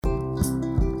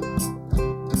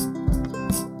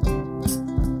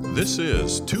This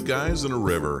is Two Guys in a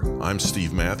River. I'm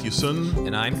Steve Mathewson.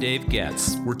 And I'm Dave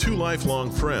Getz. We're two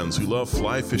lifelong friends who love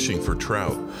fly fishing for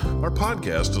trout. Our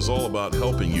podcast is all about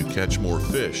helping you catch more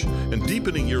fish and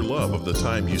deepening your love of the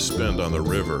time you spend on the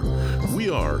river. We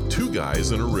are Two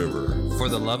Guys in a River. For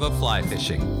the love of fly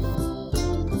fishing.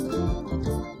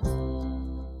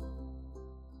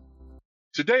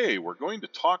 Today we're going to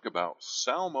talk about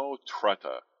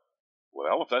Salmotrutta.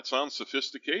 Well, if that sounds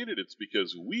sophisticated, it's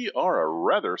because we are a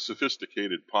rather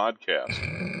sophisticated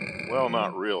podcast. Well,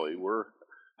 not really. We're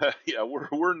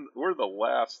the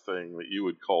last thing that you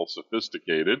would call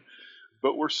sophisticated,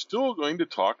 but we're still going to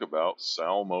talk about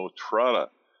Salmotrutta.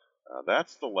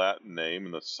 That's the Latin name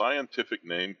and the scientific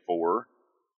name for,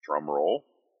 drumroll,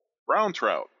 brown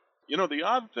trout. You know, the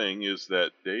odd thing is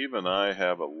that Dave and I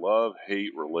have a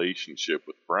love-hate relationship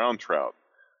with brown trout.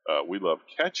 We love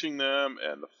catching them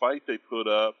and the fight they put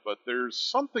up, but there's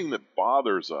something that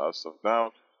bothers us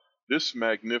about this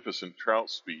magnificent trout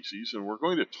species, and we're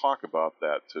going to talk about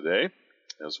that today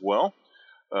as well.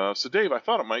 So, Dave, I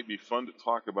thought it might be fun to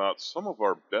talk about some of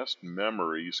our best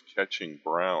memories catching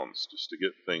browns, just to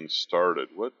get things started.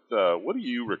 What do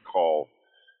you recall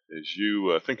as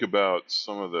you think about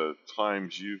some of the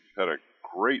times you've had a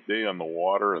great day on the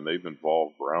water and they've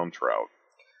involved brown trout?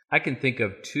 I can think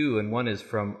of two, and one is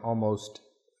from almost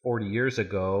 40 years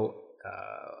ago.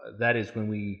 That is when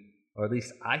or at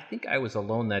least I think I was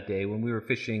alone that day, when we were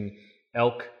fishing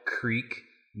Elk Creek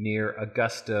near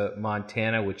Augusta,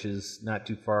 Montana, which is not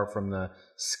too far from the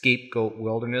Scapegoat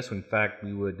Wilderness. In fact,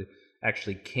 we would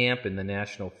actually camp in the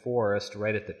National Forest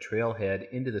right at the trailhead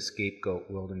into the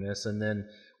Scapegoat Wilderness, and then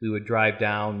we would drive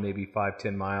down maybe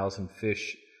 5-10 miles and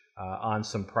fish on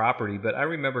some property. But I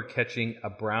remember catching a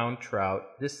brown trout.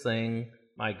 This thing,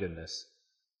 my goodness,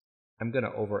 I'm going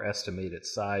to overestimate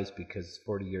its size because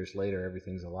 40 years later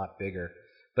everything's a lot bigger.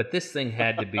 But this thing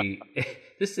had to be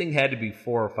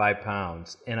 4 or 5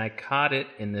 pounds, and I caught it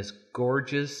in this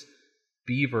gorgeous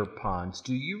beaver ponds.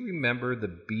 Do you remember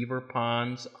the beaver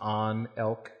ponds on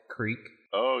Elk Creek?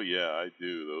 Oh yeah, I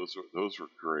do. Those were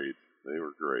great. They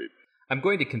were great. I'm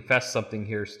going to confess something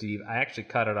here, Steve. I actually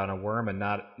caught it on a worm and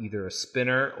not either a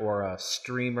spinner or a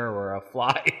streamer or a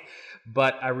fly.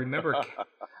 But I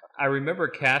remember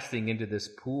casting into this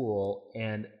pool,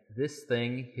 and this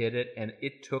thing hit it, and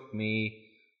it took me,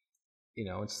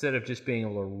 instead of just being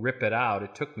able to rip it out,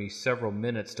 it took me several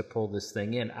minutes to pull this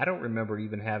thing in. I don't remember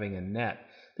even having a net.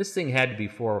 This thing had to be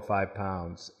 4 or 5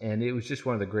 pounds, and it was just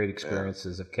one of the great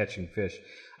experiences of catching fish.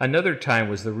 Another time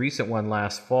was the recent one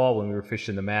last fall when we were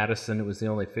fishing the Madison. It was the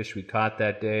only fish we caught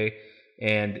that day,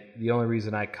 and the only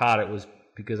reason I caught it was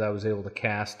because I was able to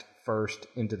cast first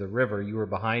into the river. You were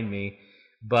behind me,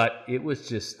 but it was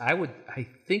just, I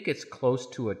think it's close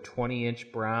to a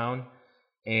 20-inch brown,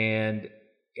 and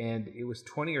it was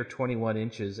 20 or 21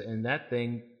 inches, and that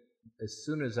thing, as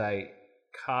soon as I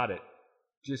caught it,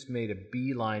 just made a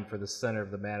beeline for the center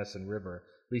of the Madison River.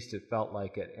 At least it felt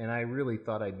like it. And I really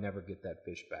thought I'd never get that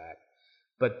fish back.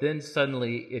 But then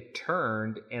suddenly it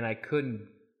turned, and I couldn't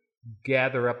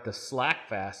gather up the slack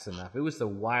fast enough. It was the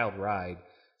wild ride.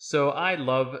 So I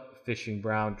love fishing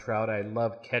brown trout. I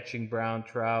love catching brown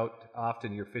trout.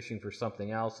 Often you're fishing for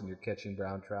something else and you're catching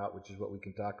brown trout, which is what we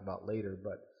can talk about later.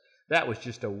 But that was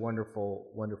just a wonderful,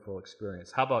 wonderful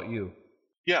experience. How about you?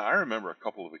 Yeah, I remember a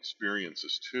couple of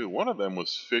experiences too. One of them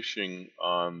was fishing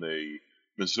on the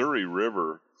Missouri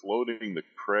River, floating the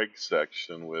Craig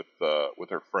section with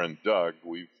our friend Doug.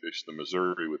 We've fished the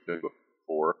Missouri with him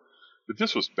before, but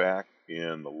this was back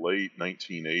in the late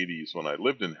 1980s when I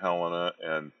lived in Helena,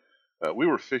 and we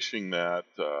were fishing that.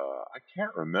 I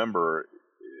can't remember.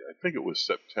 I think it was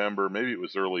September, maybe it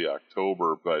was early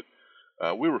October, but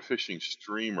we were fishing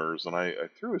streamers, and I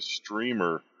threw a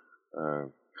streamer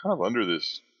kind of under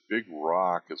this big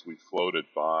rock as we floated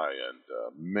by, and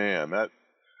man, that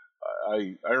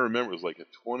I remember it was like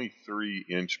a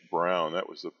 23-inch brown. That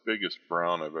was the biggest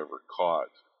brown I've ever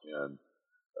caught, and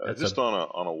just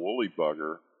on a woolly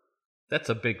bugger. That's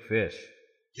a big fish.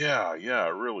 Yeah,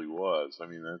 it really was. I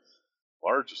mean, that's the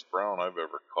largest brown I've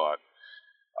ever caught.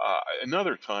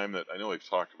 Another time that I know we've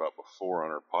talked about before on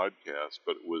our podcast,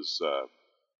 but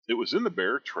it was in the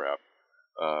Bear Trap.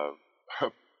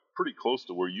 Pretty close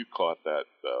to where you caught that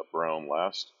brown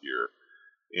last year,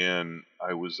 and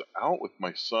I was out with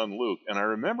my son Luke, and I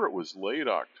remember it was late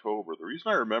October. The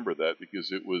reason I remember that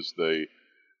because it was the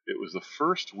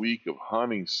first week of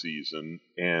hunting season,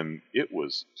 and it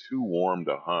was too warm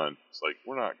to hunt. It's like,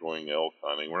 we're not going elk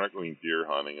hunting, we're not going deer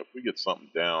hunting. If we get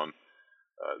something down,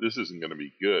 this isn't going to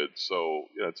be good. So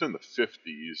it's in the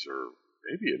 50s, or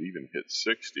maybe it even hit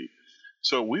 60.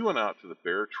 So we went out to the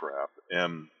Bear Trap,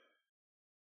 and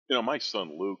my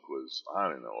son Luke was, I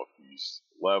don't know if he's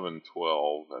 11,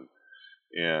 12,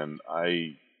 and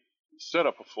I set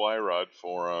up a fly rod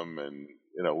for him, and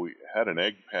we had an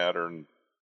egg pattern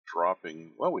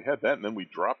dropping. Well, we had that, and then we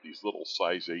dropped these little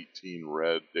size 18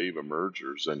 red Dave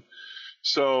Emergers, and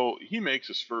so he makes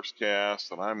his first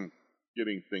cast, and I'm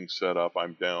getting things set up.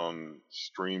 I'm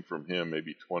downstream from him,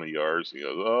 maybe 20 yards. And he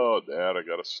goes, "Oh, Dad, I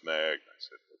got a snag." I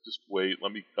said, "Well, just wait.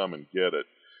 Let me come and get it."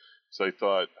 So I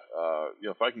thought,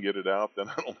 if I can get it out, then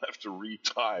I don't have to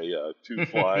retie 2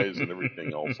 flies and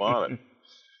everything else on it.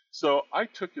 So I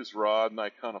took his rod and I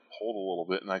kind of pulled a little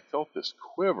bit, and I felt this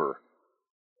quiver.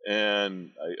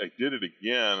 And I did it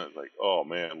again. And like, "Oh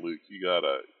man, Luke, you got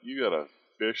a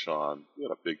fish on. You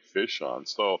got a big fish on."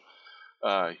 So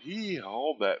he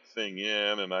hauled that thing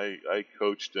in, and I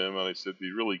coached him, and I said,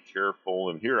 "Be really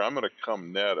careful. And here, I'm going to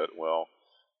come net it." Well,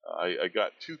 I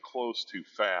got too close too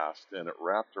fast, and it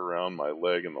wrapped around my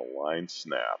leg, and the line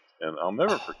snapped. And I'll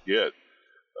never forget.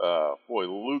 Boy,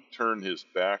 Luke turned his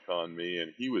back on me,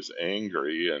 and he was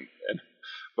angry,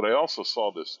 but I also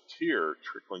saw this tear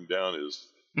trickling down his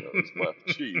left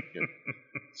cheek. And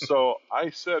so I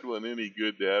said, when any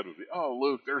good dad would be, "Oh,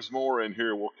 Luke, there's more in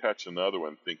here. We'll catch another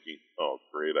one," thinking, "Oh,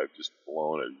 great, I've just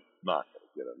blown it. Not going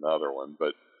to get another one."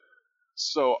 But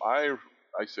so I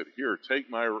said, "Here, take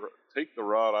the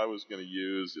rod I was going to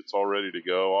use. It's all ready to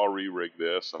go. I'll re-rig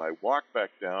this." And I walked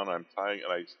back down. I'm tying,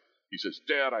 and he says,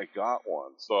 "Dad, I got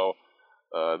one." So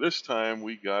this time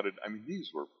we got it. I mean,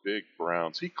 these were big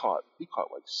browns. He caught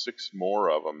like 6 more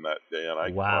of them that day, and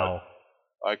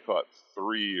I caught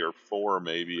 3 or 4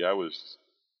 maybe. I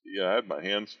had my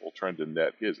hands full trying to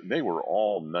net his, and they were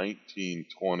all 19,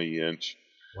 20-inch,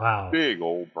 big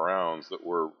old browns that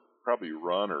were probably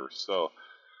runners. So,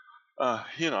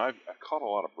 I've caught a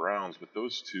lot of browns, but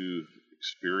those 2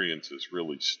 experiences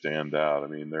really stand out. I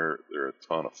mean, they're a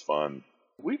ton of fun.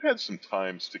 We've had some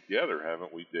times together,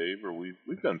 haven't we, Dave? Or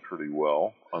we've done pretty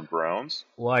well on browns.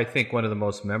 Well, I think one of the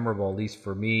most memorable, at least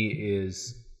for me,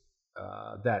 is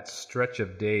that stretch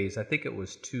of days. I think it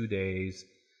was 2 days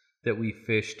that we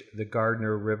fished the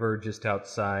Gardner River just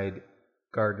outside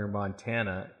Gardner,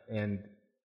 Montana, and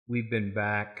we've been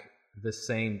back the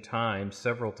same time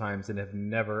several times and have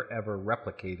never ever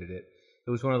replicated it.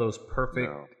 It was one of those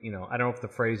perfect, I don't know if the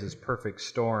phrase is perfect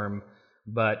storm,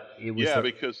 but it was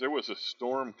because there was a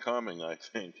storm coming. I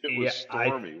think it was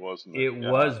stormy, wasn't it? It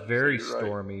was very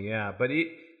stormy, right. But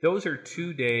those are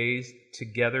 2 days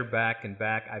together, back and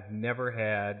back. I've never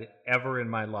had ever in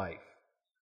my life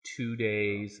 2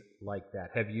 days like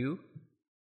that. Have you?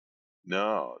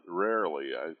 No,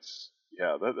 rarely.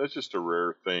 That's just a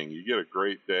rare thing. You get a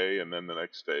great day, and then the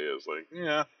next day is like,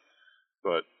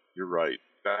 but you're right,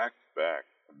 back to back,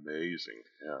 amazing.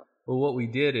 Yeah. Well, what we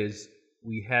did is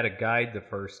we had a guide the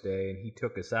first day, and he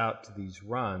took us out to these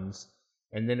runs,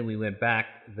 and then we went back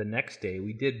the next day.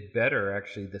 We did better,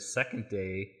 actually, the second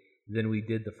day than we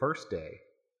did the first day.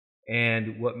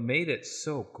 And what made it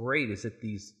so great is that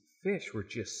these fish were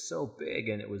just so big,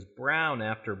 and it was brown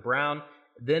after brown.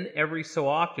 Then every so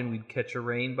often we'd catch a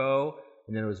rainbow,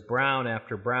 and then it was brown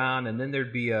after brown, and then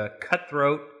there'd be a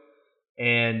cutthroat.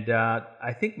 And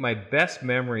I think my best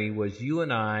memory was you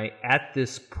and I at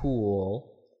this pool.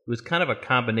 It was kind of a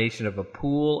combination of a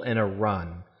pool and a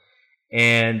run.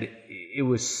 And it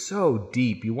was so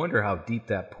deep. You wonder how deep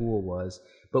that pool was.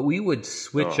 But we would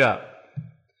switch up.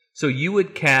 So you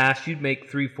would cast, you'd make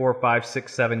 3, 4, 5,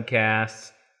 6, 7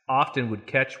 casts, often would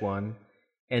catch one,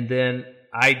 and then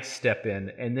I'd step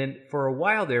in. And then for a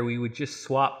while there, we would just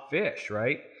swap fish,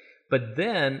 right? But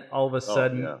then all of a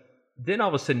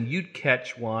sudden, you'd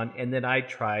catch one, and then I'd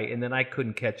try, and then I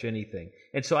couldn't catch anything.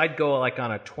 And so I'd go like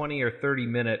on a 20 or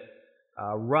 30-minute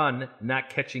run, not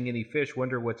catching any fish,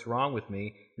 wonder what's wrong with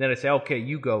me. And then I'd say, "Okay,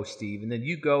 you go, Steve." And then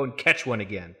you go and catch one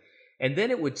again. And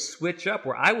then it would switch up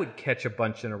where I would catch a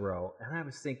bunch in a row. And I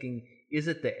was thinking, is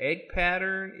it the egg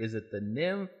pattern? Is it the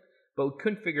nymph? But we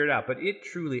couldn't figure it out. But it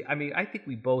truly, I think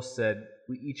we both said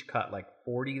we each caught like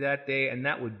 40 that day. And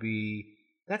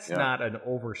that's not an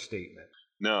overstatement.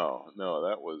 No,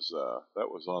 that was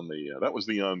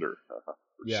the under.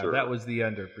 Sure. That was the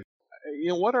under.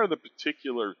 What are the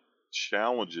particular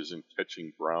challenges in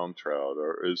catching brown trout?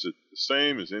 Or is it the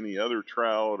same as any other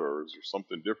trout, or is there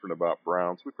something different about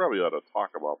browns? We probably ought to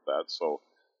talk about that so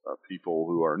people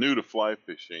who are new to fly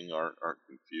fishing aren't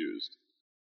confused.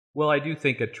 Well, I do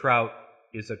think a trout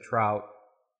is a trout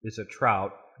is a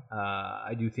trout.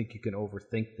 I do think you can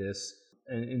overthink this.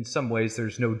 And in some ways,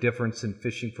 there's no difference in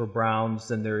fishing for browns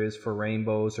than there is for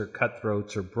rainbows or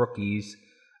cutthroats or brookies.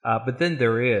 But then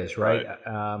there is, right?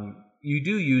 You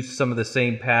do use some of the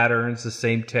same patterns, the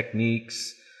same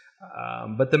techniques.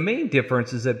 But the main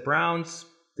difference is that browns,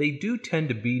 they do tend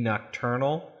to be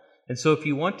nocturnal, and so if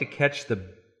you want to catch the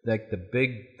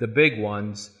big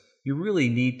ones, you really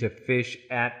need to fish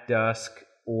at dusk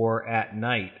or at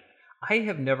night. I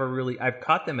have never really I've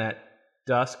caught them at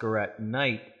dusk or at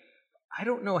night. I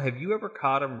don't know. Have you ever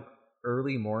caught them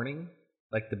early morning,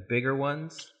 like the bigger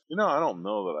ones? I don't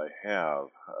know that I have.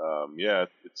 Yeah,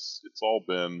 it's all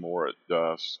been more at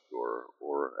dusk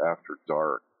or after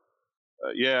dark.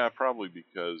 Yeah, probably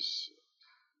because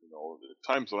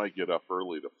the times when I get up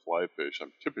early to fly fish,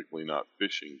 I'm typically not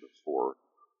fishing before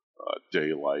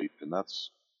daylight, and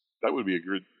that would be a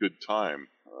good time.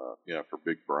 Yeah, for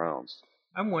big browns.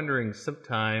 I'm wondering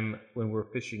sometime when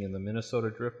we're fishing in the Minnesota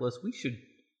Driftless, we should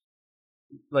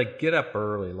like get up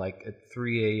early, like at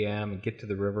 3 a.m. and get to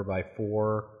the river by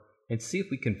 4 and see if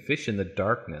we can fish in the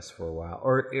darkness for a while.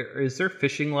 Or is there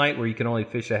fishing light where you can only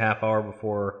fish a half hour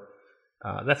before?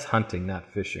 That's hunting,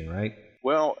 not fishing, right?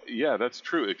 Well, yeah, that's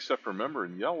true. Except remember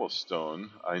in Yellowstone,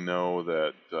 I know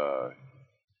that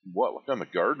like on the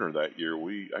Gardner that year,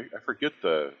 I forget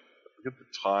the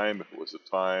time, if it was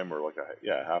a time or like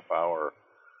a half hour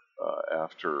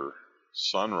after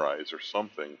sunrise or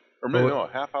something, or maybe Oh, no,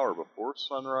 a half hour before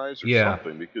sunrise or yeah.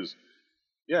 something. Because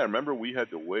yeah, remember we had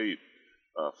to wait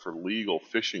for legal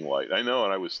fishing light. I know,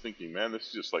 and I was thinking, man, this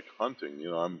is just like hunting.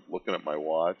 I'm looking at my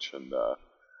watch, and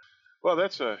well,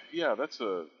 that's a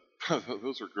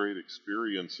those are great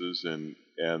experiences,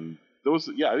 and those,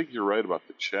 yeah, I think you're right about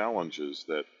the challenges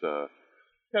that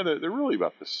yeah, they're really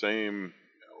about the same,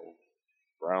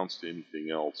 browns to anything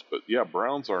else. But yeah,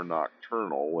 browns are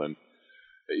nocturnal, and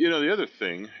the other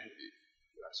thing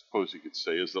I suppose you could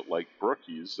say is that like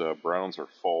brookies, browns are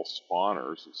fall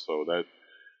spawners, and so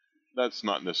that's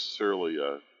not necessarily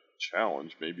a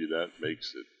challenge. Maybe that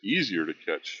makes it easier to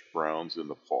catch browns in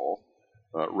the fall.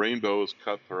 Rainbows,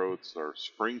 cutthroats are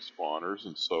spring spawners,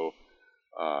 and so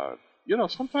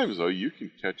sometimes though you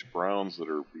can catch browns that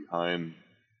are behind,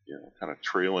 kind of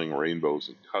trailing rainbows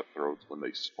and cutthroats when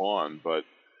they spawn. But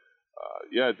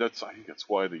yeah, I think that's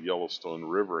why the Yellowstone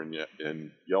River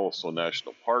in Yellowstone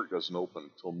National Park doesn't open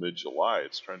until mid-July.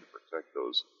 It's trying to protect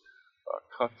those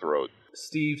cutthroat.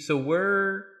 Steve, so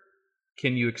where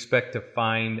can you expect to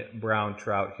find brown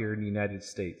trout here in the United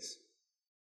States?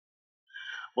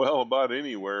 Well, about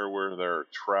anywhere where there are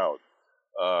trout.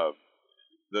 Uh,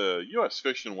 the U.S.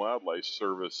 Fish and Wildlife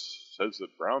Service says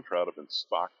that brown trout have been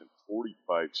stocked in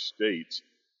 45 states,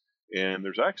 and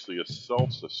there's actually a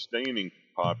self-sustaining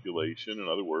population. In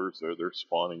other words, they're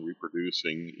spawning,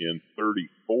 reproducing in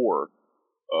 34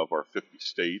 of our 50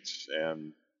 states,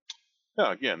 and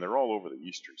yeah, again, they're all over the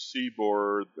eastern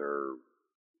seaboard. They're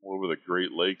all over the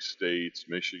Great Lakes states,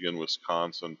 Michigan,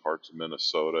 Wisconsin, parts of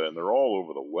Minnesota, and they're all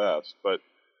over the West. But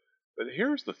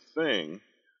here's the thing: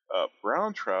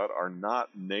 brown trout are not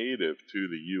native to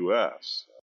the U.S.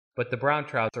 But the brown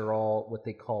trouts are all what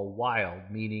they call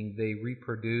wild, meaning they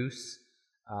reproduce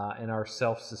and are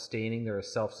self-sustaining. They're a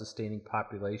self-sustaining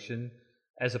population,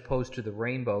 as opposed to the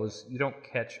rainbows. You don't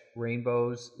catch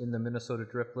rainbows in the Minnesota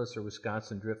driftless or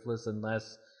Wisconsin driftless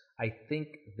unless I think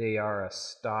they are a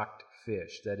stocked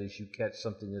fish. That is, you catch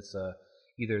something that's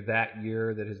either that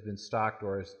year that has been stocked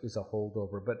or is a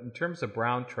holdover. But in terms of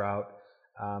brown trout,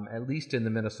 at least in the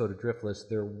Minnesota driftless,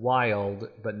 they're wild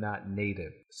but not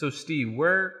native. So, Steve,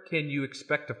 where can you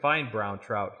expect to find brown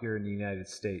trout here in the United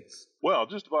States? Well,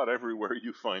 just about everywhere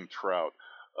you find trout.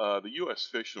 The U.S.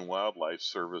 Fish and Wildlife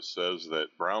Service says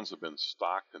that browns have been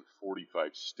stocked in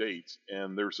 45 states,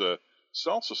 and there's a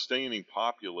self-sustaining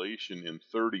population in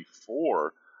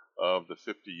 34 of the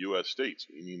 50 U.S. states,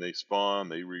 meaning they spawn,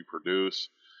 they reproduce.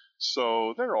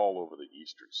 So they're all over the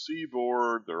eastern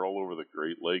seaboard. They're all over the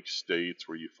Great Lakes states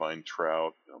where you find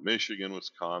trout. Michigan,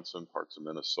 Wisconsin, parts of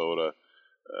Minnesota.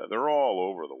 They're all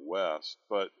over the West.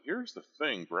 But here's the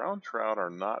thing: brown trout are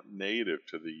not native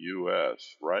to the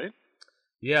U.S., right?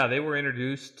 Yeah, they were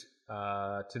introduced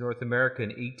to North America in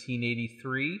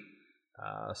 1883.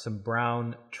 Some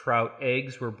brown trout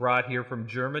eggs were brought here from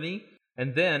Germany.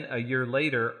 And then a year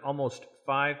later, almost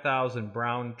 5,000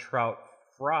 brown trout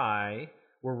fry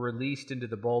were released into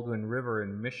the Baldwin River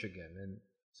in Michigan. And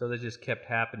so that just kept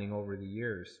happening over the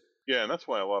years. Yeah, and that's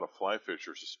why a lot of fly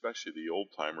fishers, especially the old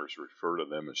timers, refer to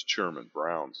them as German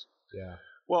browns. Yeah.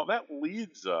 Well, that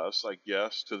leads us, I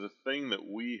guess, to the thing that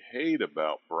we hate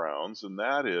about browns, and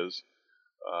that is,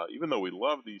 even though we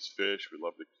love these fish, we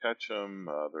love to catch them.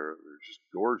 They're just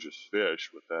gorgeous fish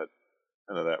with that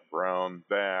kind of that brown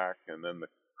back, and then the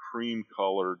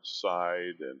cream-colored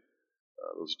side, and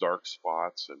those dark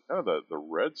spots, and kind of the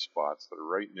red spots that are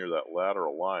right near that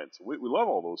lateral line. So we love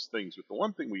all those things, but the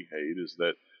one thing we hate is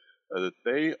that that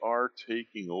they are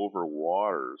taking over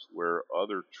waters where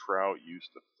other trout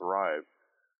used to thrive,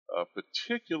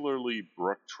 particularly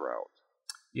brook trout.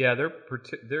 Yeah,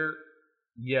 they're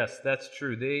yes, that's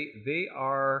true.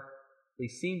 They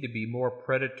seem to be more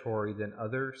predatory than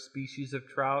other species of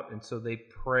trout, and so they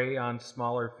prey on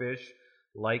smaller fish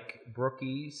like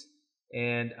brookies.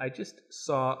 And I just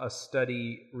saw a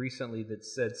study recently that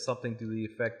said something to the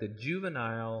effect that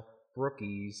juvenile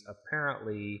brookies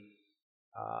apparently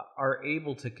are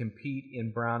able to compete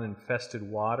in brown infested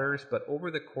waters, but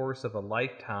over the course of a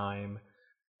lifetime,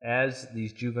 as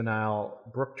these juvenile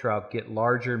brook trout get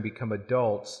larger and become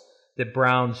adults, that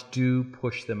browns do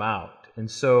push them out. And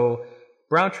so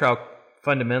brown trout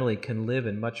fundamentally can live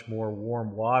in much more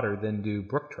warm water than do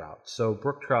brook trout. So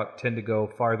brook trout tend to go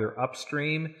farther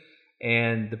upstream,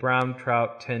 and the brown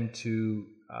trout tend to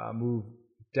move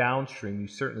downstream. You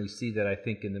certainly see that, I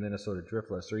think, in the Minnesota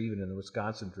driftless or even in the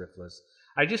Wisconsin driftless.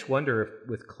 I just wonder if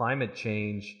with climate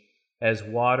change, as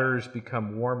waters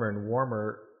become warmer and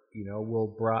warmer,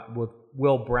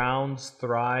 will browns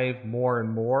thrive more and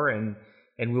more, and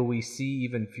will we see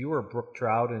even fewer brook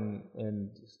trout and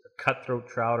cutthroat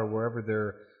trout or wherever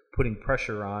they're putting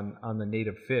pressure on the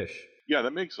native fish? Yeah,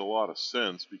 that makes a lot of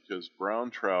sense because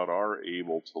brown trout are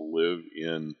able to live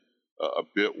in a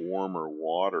bit warmer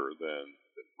water than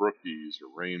brookies or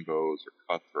rainbows or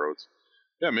cutthroats.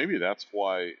 Yeah, maybe that's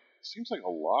why it seems like a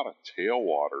lot of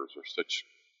tailwaters are such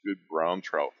good brown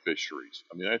trout fisheries.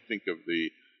 I mean, I think of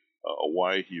the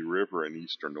Owyhee River in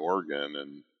eastern Oregon,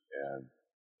 and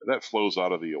that flows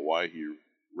out of the Owyhee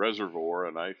Reservoir,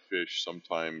 and I fish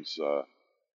sometimes.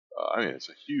 I mean, it's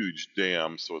a huge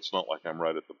dam, so it's not like I'm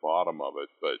right at the bottom of it,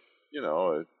 but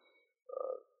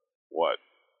what,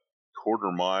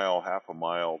 quarter mile, half a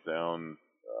mile down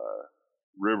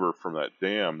river from that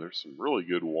dam, there's some really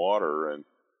good water, and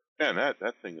man,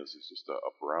 that thing is just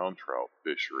a brown trout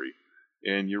fishery.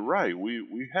 And you're right,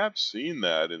 we have seen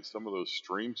that in some of those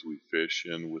streams we fish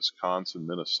in Wisconsin,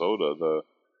 Minnesota. The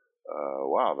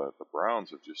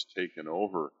browns have just taken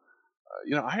over.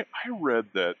 I read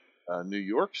that New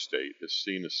York State has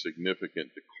seen a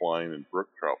significant decline in brook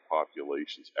trout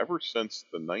populations ever since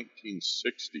the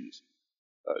 1960s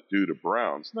due to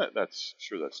browns. And that's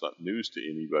not news to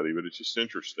anybody, but it's just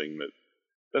interesting that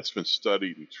that's been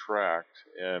studied and tracked.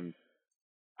 And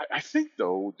I think,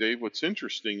 though, Dave, what's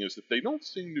interesting is that they don't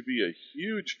seem to be a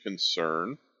huge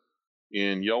concern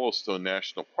in Yellowstone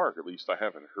National Park. At least I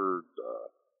haven't heard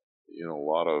a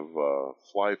lot of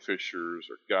fly fishers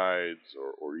or guides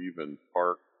or even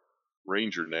park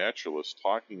ranger naturalists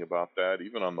talking about that,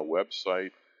 even on the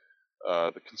website.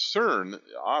 The concern,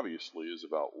 obviously, is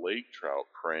about lake trout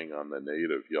preying on the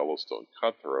native Yellowstone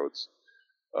cutthroats.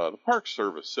 The Park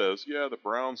Service says, yeah, the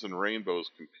browns and rainbows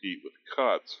compete with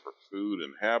cuts for food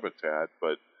and habitat,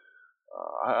 but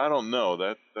I don't know.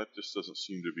 That just doesn't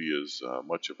seem to be as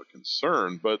much of a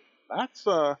concern. But that's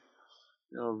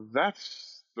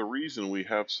that's the reason we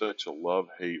have such a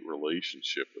love-hate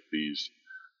relationship with these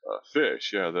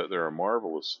fish. Yeah, they're a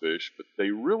marvelous fish, but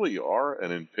they really are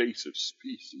an invasive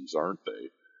species, aren't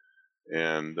they?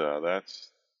 And that's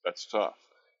tough.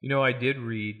 I did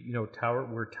read,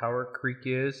 where Tower Creek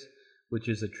is, which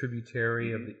is a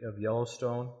tributary of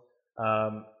Yellowstone.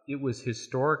 It was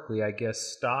historically, I guess,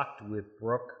 stocked with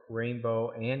brook,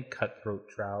 rainbow, and cutthroat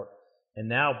trout. And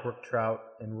now brook trout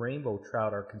and rainbow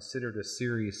trout are considered a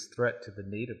serious threat to the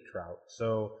native trout.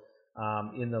 So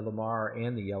in the Lamar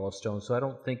and the Yellowstone. So I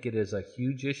don't think it is a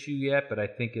huge issue yet, but I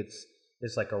think it's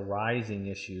like a rising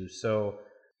issue. So,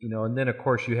 and then of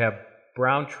course you have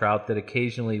brown trout that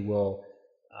occasionally will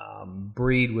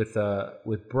breed with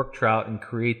brook trout and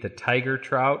create the tiger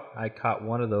trout. I caught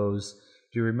one of those.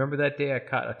 Do you remember that day I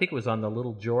think it was on the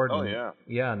Little Jordan. Oh, yeah.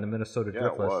 Yeah, in the Minnesota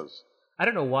Driftless. Yeah, it was. I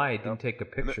don't know why I didn't take a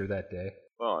picture that day.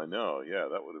 Well, I know. Yeah,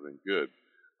 that would have been good.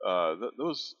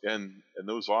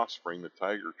 Those offspring, the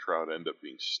tiger trout, end up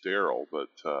being sterile. But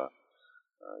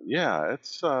yeah,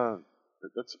 that's a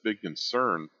big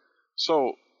concern.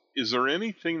 So, is there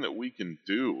anything that we can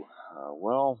do?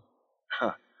 Well,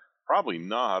 probably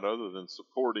not, other than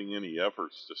supporting any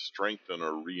efforts to strengthen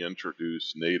or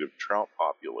reintroduce native trout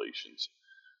populations.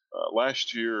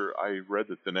 Last year, I read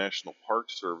that the National Park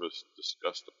Service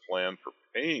discussed a plan for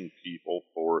paying people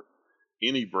for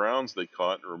any browns they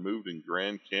caught and removed in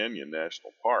Grand Canyon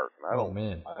National Park.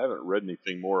 And I haven't read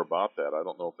anything more about that. I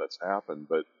don't know if that's happened,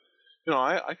 but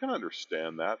I can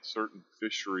understand that. Certain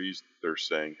fisheries, they're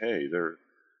saying, hey,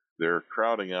 they're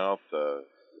crowding out the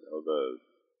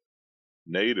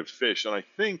native fish, and I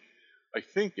think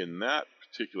in that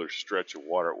particular stretch of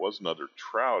water, it wasn't other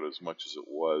trout as much as it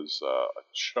was a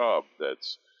chub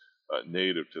that's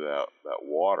native to that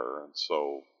water. And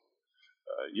so,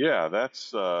 yeah,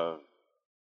 that's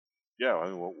yeah. I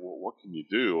mean, what can you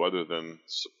do other than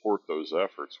support those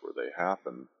efforts where they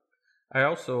happen? I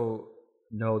also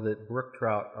know that brook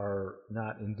trout are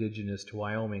not indigenous to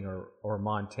Wyoming or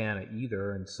Montana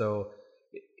either, and so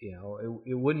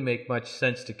it wouldn't make much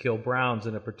sense to kill browns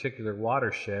in a particular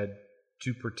watershed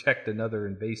to protect another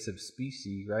invasive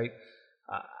species, right?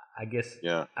 Uh, I guess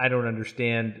Yeah. I don't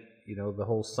understand, the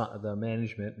whole the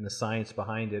management and the science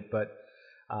behind it, but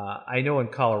I know in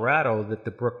Colorado that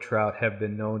the brook trout have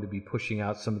been known to be pushing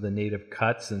out some of the native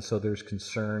cuts, and so there's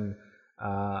concern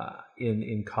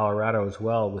in Colorado as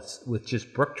well with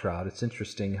just brook trout. It's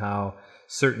interesting how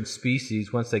certain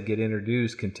species, once they get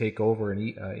introduced, can take over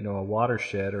a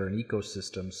watershed or an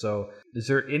ecosystem. So, is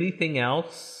there anything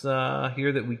else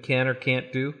here that we can or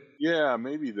can't do? Yeah,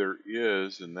 maybe there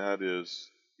is, and that is,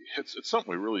 it's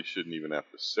something we really shouldn't even have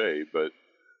to say, but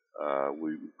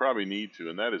we probably need to,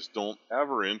 and that is don't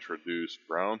ever introduce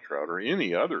brown trout or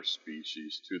any other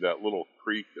species to that little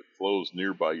creek that flows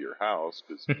nearby your house,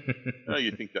 because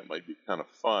you think that might be kind of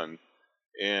fun.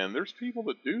 And there's people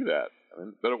that do that,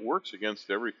 but it works against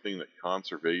everything that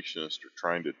conservationists are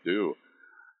trying to do.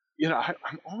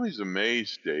 I'm always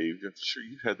amazed, Dave. I'm sure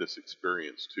you've had this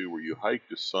experience too, where you hike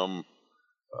to some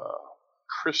uh,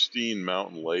 pristine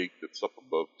mountain lake that's up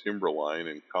above timberline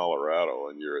in Colorado,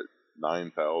 and you're at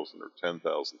 9,000 or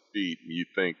 10,000 feet, and you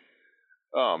think,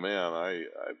 "Oh man, I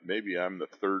maybe I'm the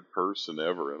third person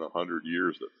ever in 100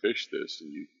 years that fished this."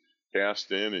 And you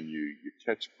cast in and you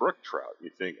catch brook trout. And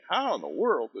you think, "How in the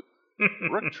world did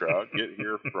brook trout get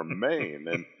here from Maine?"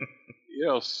 And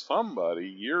somebody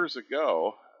years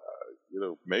ago,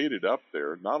 made it up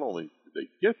there. Not only did they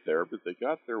get there, but they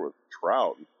got there with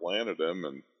trout and planted them,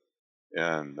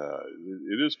 and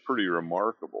it is pretty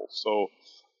remarkable. So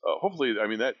hopefully, I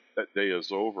mean that day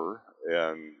is over,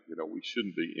 and we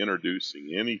shouldn't be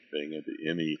introducing anything into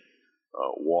any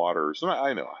waters. And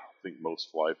I know I don't think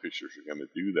most fly fishers are going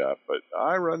to do that, but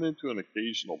I run into an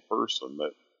occasional person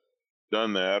that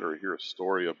done that, or hear a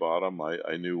story about them.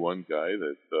 I knew one guy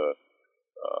that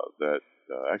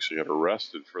actually got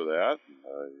arrested for that.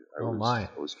 And My!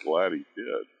 I was glad he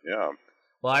did. Yeah.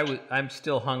 Well, I'm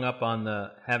still hung up on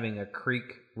the having a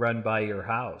creek run by your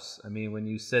house. I mean, when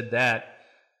you said that,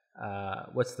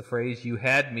 what's the phrase? You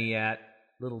had me at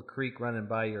little creek running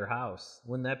by your house.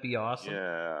 Wouldn't that be awesome?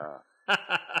 Yeah.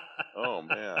 Oh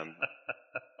man,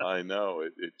 I know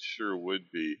it sure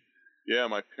would be. Yeah,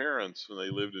 my parents, when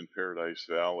they lived in Paradise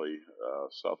Valley,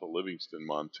 south of Livingston,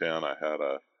 Montana,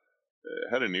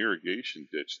 had an irrigation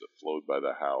ditch that flowed by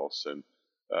the house, and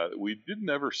we didn't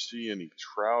ever see any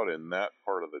trout in that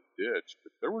part of the ditch,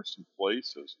 but there were some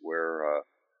places where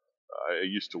I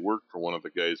used to work for one of the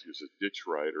guys who was a ditch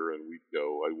rider, and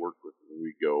I worked with him, and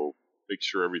we'd go make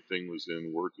sure everything was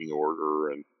in working order,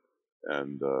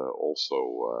 and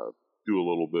also do a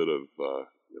little bit of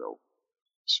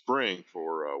spraying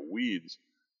for weeds.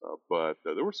 But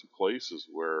there were some places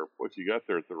where, if you got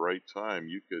there at the right time,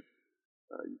 you could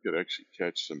actually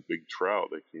catch some big trout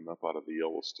that came up out of the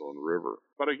Yellowstone River.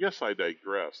 But I guess I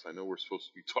digress. I know we're supposed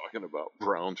to be talking about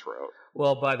brown trout.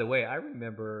 Well, by the way, I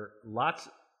remember lots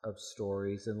of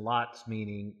stories, and lots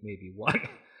meaning maybe one.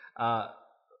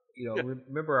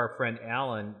 Remember our friend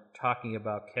Alan talking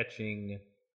about catching,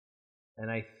 and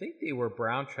I think they were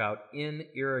brown trout in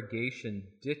irrigation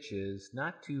ditches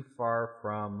not too far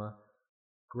from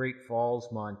Great Falls,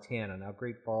 Montana. Now,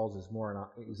 Great Falls is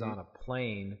is on a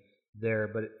plain there,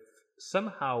 but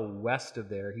somehow west of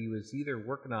there, he was either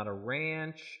working on a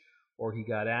ranch or he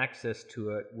got access to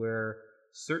it, where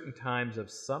certain times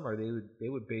of summer they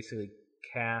would basically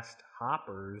cast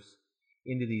hoppers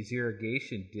into these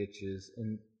irrigation ditches,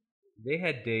 and they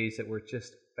had days that were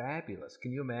just fabulous.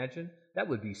 Can you imagine? That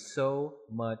would be so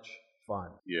much fun.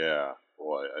 Yeah,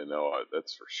 well, I know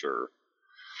that's for sure.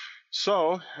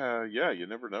 So, yeah, you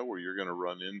never know where you're going to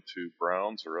run into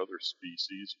browns or other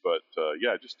species, but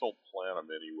yeah, just don't plant them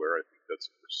anywhere. I think that's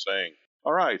what we're saying.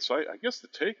 All right, so I guess the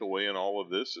takeaway in all of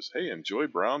this is, hey, enjoy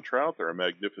brown trout. They're a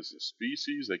magnificent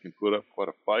species. They can put up quite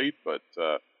a fight, but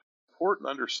important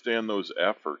to understand those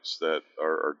efforts that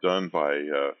are done by,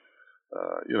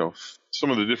 some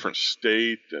of the different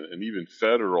state and even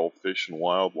federal fish and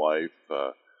wildlife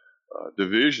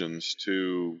divisions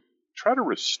to try to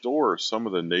restore some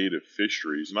of the native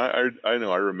fisheries. And I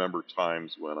know I remember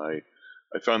times when I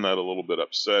found that a little bit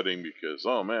upsetting, because,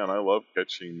 oh man, I love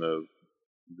catching the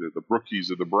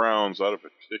brookies or the browns out of a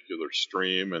particular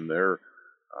stream, and they're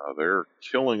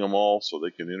killing them all so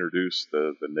they can introduce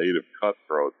the native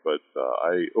cutthroat. But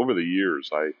over the years,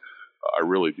 I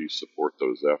really do support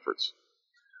those efforts.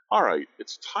 All right,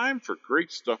 it's time for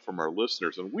great stuff from our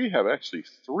listeners, and we have actually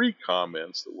 3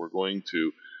 comments that we're going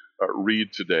to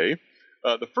read today.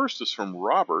 The first is from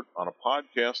Robert on a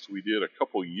podcast we did a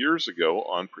couple years ago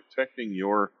on protecting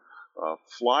your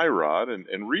fly rod,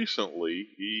 and recently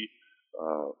he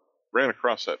ran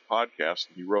across that podcast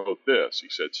and he wrote this. He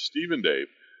said, "Steve and Dave,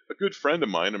 a good friend of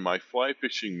mine and my fly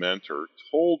fishing mentor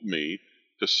told me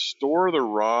to store the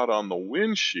rod on the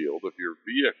windshield of your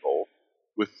vehicle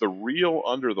with the reel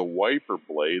under the wiper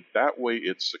blade. That way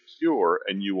it's secure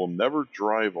and you will never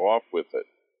drive off with it."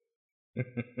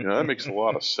 That makes a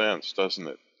lot of sense, doesn't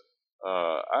it?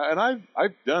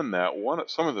 I've done that.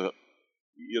 Some of the,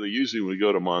 usually when we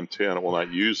go to Montana, well,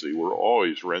 not usually, we're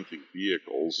always renting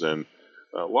vehicles, and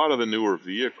a lot of the newer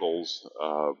vehicles,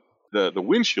 the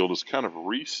windshield is kind of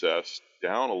recessed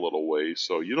down a little way,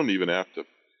 so you don't even have to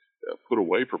put a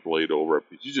wiper blade over it.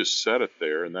 But you just set it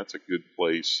there, and that's a good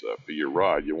place for your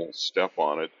rod. You won't step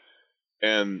on it.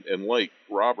 And like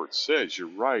Robert says, you're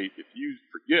right. If you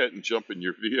forget and jump in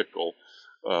your vehicle,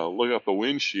 look out the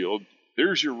windshield,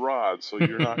 there's your rod, so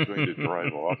you're not going to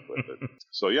drive off with it.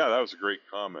 So yeah, that was a great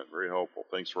comment. Very helpful.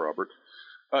 Thanks, Robert.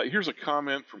 Here's a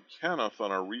comment from Kenneth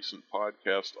on our recent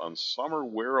podcast on summer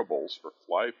wearables for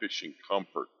fly fishing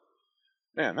comfort.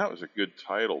 Man, that was a good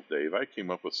title, Dave. I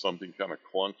came up with something kind of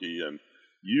clunky, and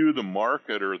you, the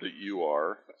marketer that you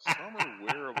are, summer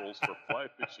wearables for fly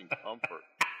fishing comfort.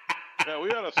 Yeah,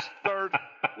 we ought to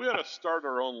start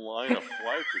our own line of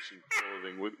fly fishing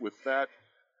clothing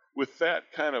with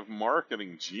that kind of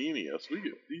marketing genius.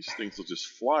 These things will just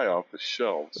fly off the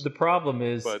shelves. The problem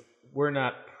is we're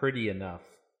not pretty enough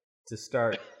to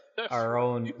start our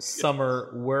own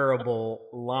summer wearable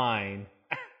line.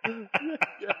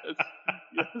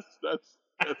 Yes,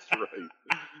 that's right.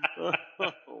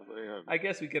 Oh man! I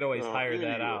guess we could always hire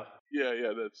that out.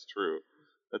 Yeah, that's true.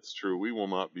 That's true. We will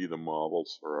not be the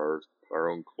models for our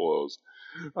own clothes.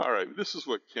 All right, this is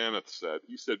what Kenneth said.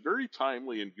 He said, "Very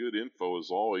timely and good info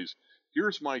as always.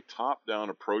 Here's my top-down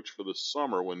approach for the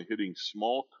summer when hitting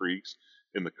small creeks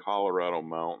in the Colorado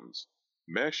mountains.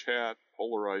 Mesh hat,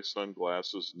 polarized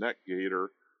sunglasses, neck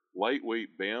gaiter,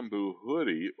 lightweight bamboo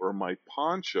hoodie, or my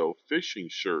poncho fishing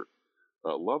shirt.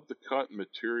 Love the cut and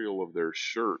material of their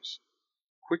shirts.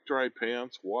 Quick dry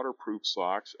pants, waterproof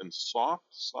socks, and soft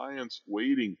science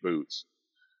wading boots."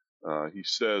 He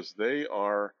says they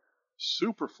are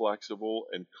super flexible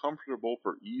and comfortable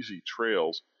for easy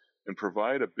trails and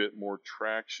provide a bit more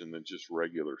traction than just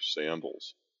regular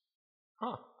sandals.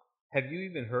 Huh. Have you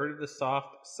even heard of the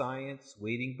soft science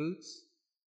wading boots?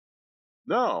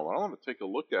 No, I want to take a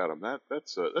look at them.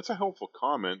 That's a helpful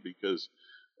comment because,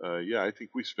 I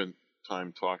think we spent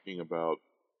time talking about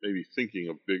maybe thinking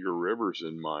of bigger rivers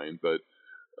in mind, but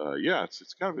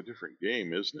it's kind of a different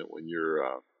game, isn't it, when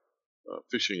you're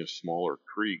fishing a smaller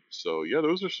creek? So yeah,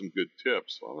 those are some good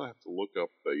tips. I'm gonna have to look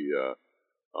up a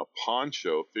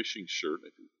poncho fishing shirt. I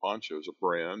think poncho is a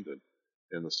brand,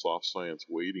 and the soft science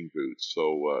wading boots.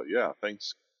 So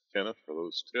thanks, Kenneth, for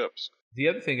those tips. The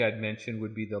other thing I'd mention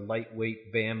would be the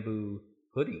lightweight bamboo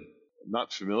hoodie. I'm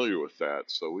not familiar with that,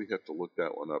 so we have to look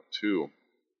that one up too.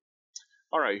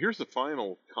 All right, here's the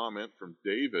final comment from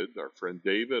David, our friend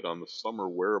David, on the Summer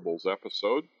Wearables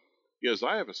episode. Yes,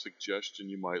 I have a suggestion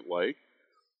you might like.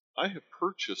 I have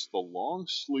purchased the long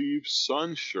sleeve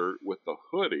sun shirt with the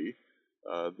hoodie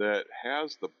that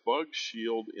has the bug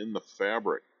shield in the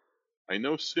fabric. I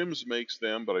know Simms makes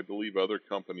them, but I believe other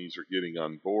companies are getting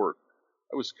on board.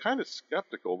 I was kind of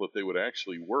skeptical that they would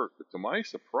actually work, but to my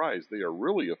surprise, they are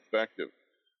really effective.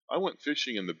 I went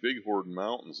fishing in the Bighorn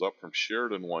Mountains up from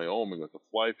Sheridan, Wyoming with a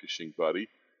fly fishing buddy,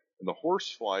 and the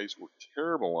horse flies were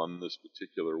terrible on this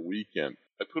particular weekend.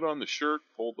 I put on the shirt,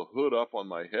 pulled the hood up on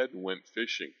my head, and went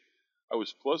fishing. I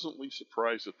was pleasantly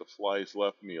surprised that the flies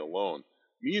left me alone.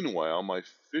 Meanwhile, my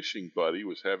fishing buddy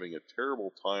was having a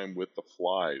terrible time with the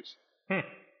flies. There's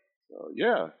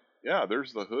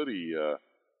the hoodie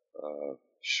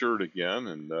shirt again,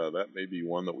 and that may be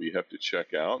one that we have to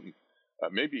check out. And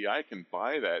maybe I can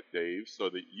buy that, Dave, so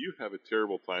that you have a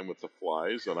terrible time with the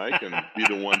flies, and I can be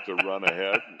the one to run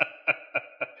ahead and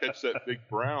catch that big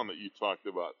brown that you talked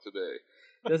about today.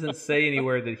 It doesn't say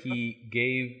anywhere that he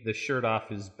gave the shirt off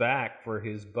his back for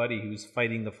his buddy who's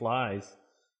fighting the flies.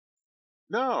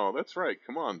 No, that's right.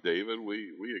 Come on, David.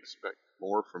 We expect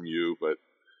more from you, but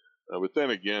then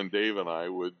again, Dave and I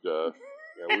would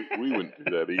we wouldn't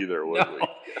do that either, would we?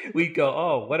 We'd go,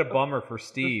 oh, what a bummer for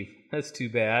Steve. That's too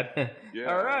bad.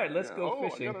 Yeah, all right, let's go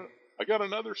fishing. I got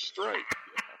another strike.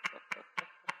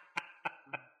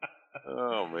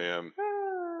 Oh, man.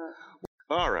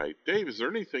 All right, Dave, is there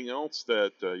anything else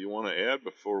that you want to add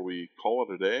before we call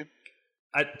it a day?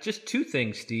 Just two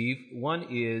things, Steve. One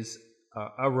is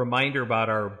a reminder about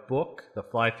our book, The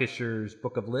Fly Fisher's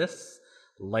Book of Lists.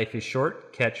 Life is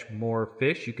short, catch more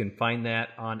fish. You can find that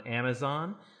on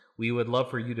Amazon. We would love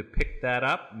for you to pick that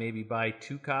up, maybe buy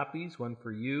 2 copies, one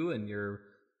for you and your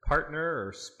partner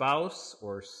or spouse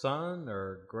or son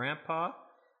or grandpa.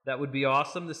 That would be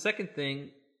awesome. The second thing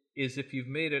is, if you've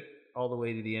made it all the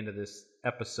way to the end of this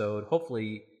episode,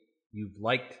 hopefully you've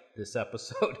liked this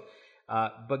episode,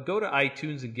 but go to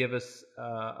iTunes and give us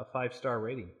a 5-star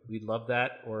rating. We'd love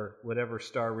that, or whatever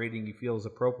star rating you feel is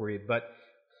appropriate. But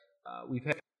we've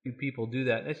had a few people do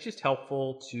that, and it's just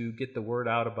helpful to get the word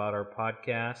out about our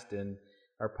podcast. And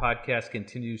our podcast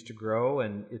continues to grow,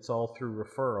 and it's all through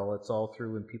referral. It's all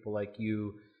through when people like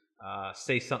you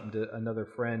say something to another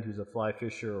friend who's a fly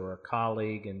fisher or a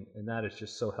colleague, and that is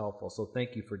just so helpful. So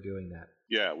thank you for doing that.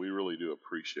 Yeah, we really do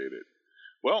appreciate it.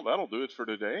 Well, that'll do it for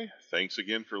today. Thanks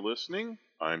again for listening.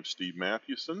 I'm Steve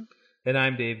Mathewson. And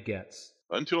I'm Dave Getz.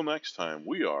 Until next time,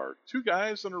 we are 2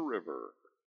 guys in a river.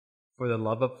 For the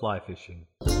love of fly fishing.